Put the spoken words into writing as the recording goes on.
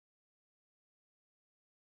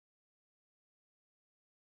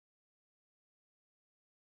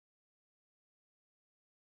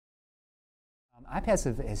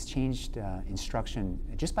iPads has changed instruction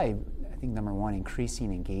just by, I think, number one,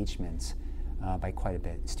 increasing engagement by quite a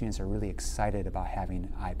bit. Students are really excited about having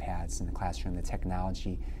iPads in the classroom, the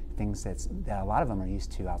technology, things that a lot of them are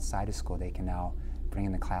used to outside of school, they can now bring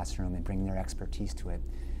in the classroom and bring their expertise to it.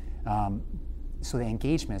 So the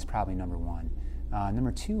engagement is probably number one.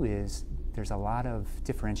 Number two is there's a lot of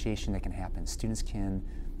differentiation that can happen. Students can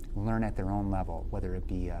learn at their own level, whether it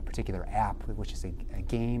be a particular app, which is a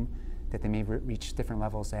game that they may reach different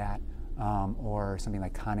levels at, or something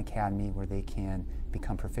like Khan Academy, where they can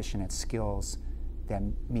become proficient at skills that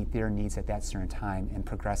meet their needs at that certain time and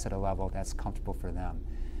progress at a level that's comfortable for them.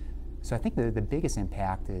 So I think the biggest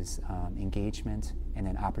impact is engagement and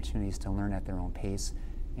then opportunities to learn at their own pace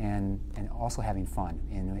and also having fun.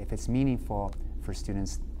 And if it's meaningful for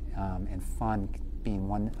students and fun being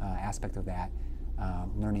one aspect of that,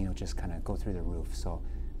 learning will just kind of go through the roof. So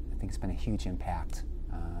I think it's been a huge impact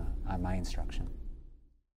on my instruction.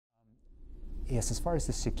 Yes, as far as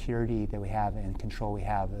the security that we have and control we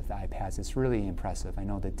have of the iPads, it's really impressive. I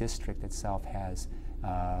know the district itself has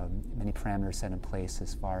many parameters set in place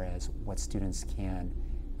as far as what students can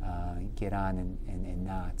get on and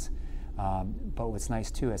not. But what's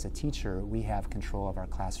nice too, as a teacher, we have control of our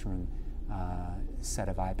classroom set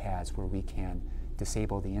of iPads where we can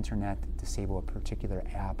disable the internet, disable a particular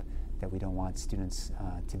app that we don't want students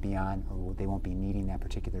to be on or they won't be needing that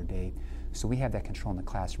particular day. So we have that control in the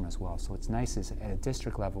classroom as well. So what's nice is at a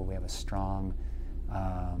district level we have a strong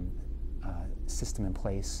system in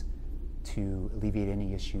place to alleviate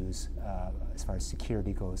any issues as far as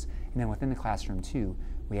security goes. And then within the classroom too,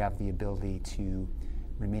 we have the ability to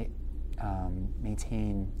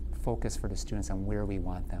maintain focus for the students on where we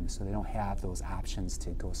want them, so they don't have those options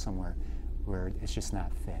to go somewhere where it's just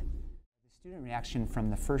not fit. The student reaction from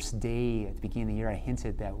the first day at the beginning of the year, I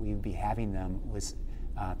hinted that we would be having them, was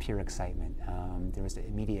pure excitement. There was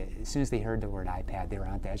immediate, as soon as they heard the word iPad, they were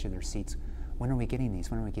on the edge of their seats. When are we getting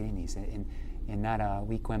these? When are we getting these? And not a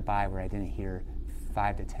week went by where I didn't hear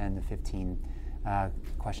 5 to 10 to 15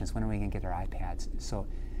 questions. When are we going to get our iPads? So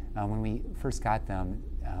when we first got them,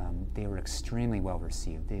 they were extremely well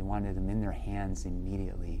received. They wanted them in their hands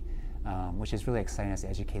immediately, which is really exciting as an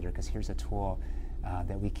educator, because here's a tool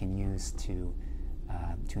that we can use to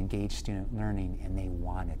engage student learning, and they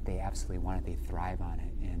want it. They absolutely want it. They thrive on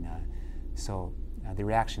it. And so the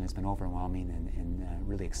reaction has been overwhelming and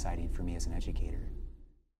really exciting for me as an educator.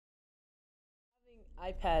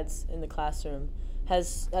 Having iPads in the classroom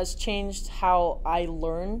has changed how I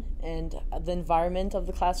learn and the environment of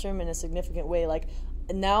the classroom in a significant way. Like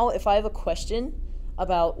now, if I have a question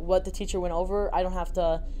about what the teacher went over, I don't have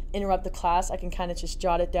to interrupt the class. I can kind of just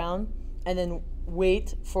jot it down and then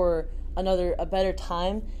wait for a better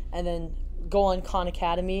time, and then go on Khan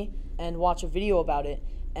Academy and watch a video about it.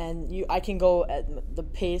 And I can go at the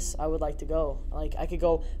pace I would like to go. Like I could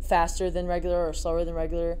go faster than regular or slower than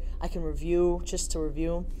regular. I can review just to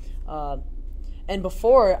review. And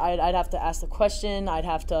before, I'd have to ask the question, I'd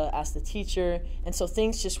have to ask the teacher, and so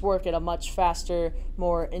things just work at a much faster,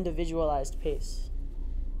 more individualized pace.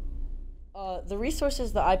 The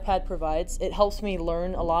resources the iPad provides, it helps me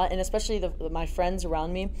learn a lot, and especially my friends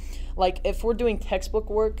around me. Like if we're doing textbook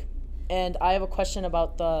work and I have a question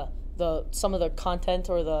about some of the content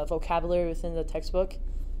or the vocabulary within the textbook,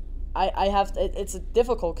 I have to, it's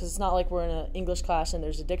difficult because it's not like we're in an English class and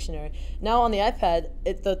there's a dictionary. Now on the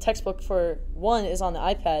iPad, the textbook for one is on the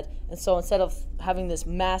iPad, and so instead of having this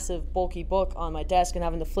massive bulky book on my desk and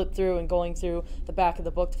having to flip through and going through the back of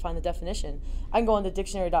the book to find the definition, I can go on to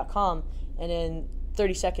dictionary.com and in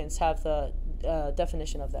 30 seconds have the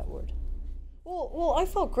definition of that word. Well, I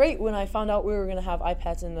felt great when I found out we were going to have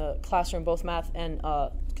iPads in the classroom, both math and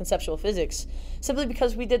conceptual physics, simply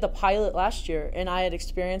because we did the pilot last year and I had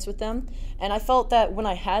experience with them, and I felt that when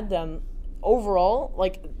I had them, overall,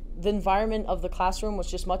 like the environment of the classroom was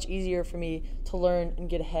just much easier for me to learn and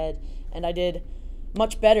get ahead, and I did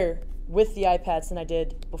much better with the iPads than I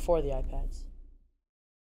did before the iPads.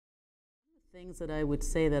 The things that I would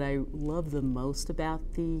say that I love the most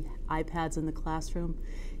about the iPads in the classroom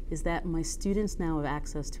is that my students now have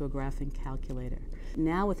access to a graphing calculator.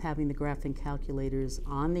 Now with having the graphing calculators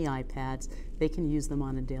on the iPads, they can use them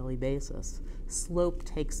on a daily basis. Slope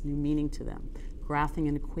takes new meaning to them. Graphing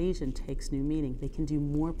an equation takes new meaning. They can do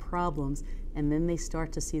more problems, and then they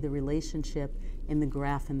start to see the relationship in the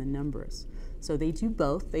graph and the numbers. So they do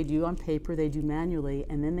both. They do on paper, they do manually,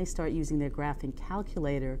 and then they start using their graphing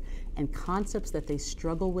calculator, and concepts that they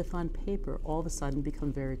struggle with on paper all of a sudden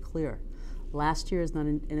become very clear. Last year,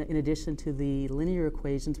 in addition to the linear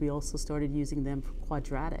equations, we also started using them for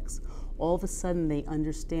quadratics. All of a sudden, they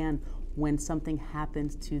understand when something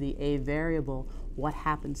happens to the a variable, what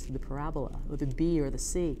happens to the parabola, or the B or the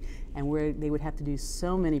C, and where they would have to do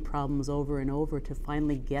so many problems over and over to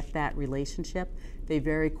finally get that relationship, they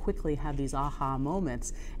very quickly have these aha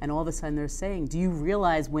moments, and all of a sudden they're saying, do you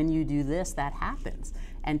realize when you do this, that happens?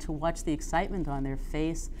 And to watch the excitement on their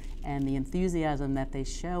face and the enthusiasm that they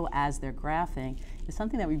show as they're graphing is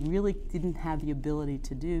something that we really didn't have the ability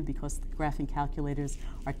to do because the graphing calculators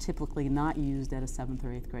are typically not used at a 7th or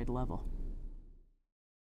 8th grade level.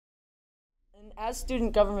 And as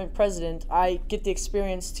student government president, I get the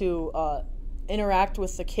experience to interact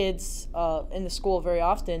with the kids in the school very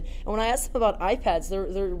often. And when I ask them about iPads,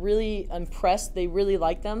 they're really impressed. They really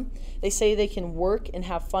like them. They say they can work and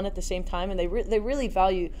have fun at the same time, and they really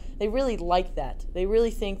like that. They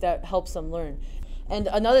really think that helps them learn. And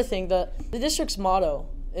another thing, the district's motto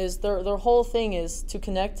is their whole thing is to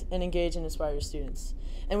connect and engage and inspire your students.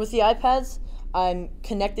 And with the iPads, I'm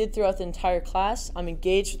connected throughout the entire class. I'm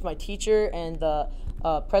engaged with my teacher and the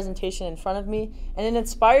presentation in front of me, and it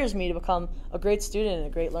inspires me to become a great student and a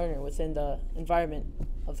great learner within the environment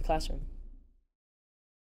of the classroom.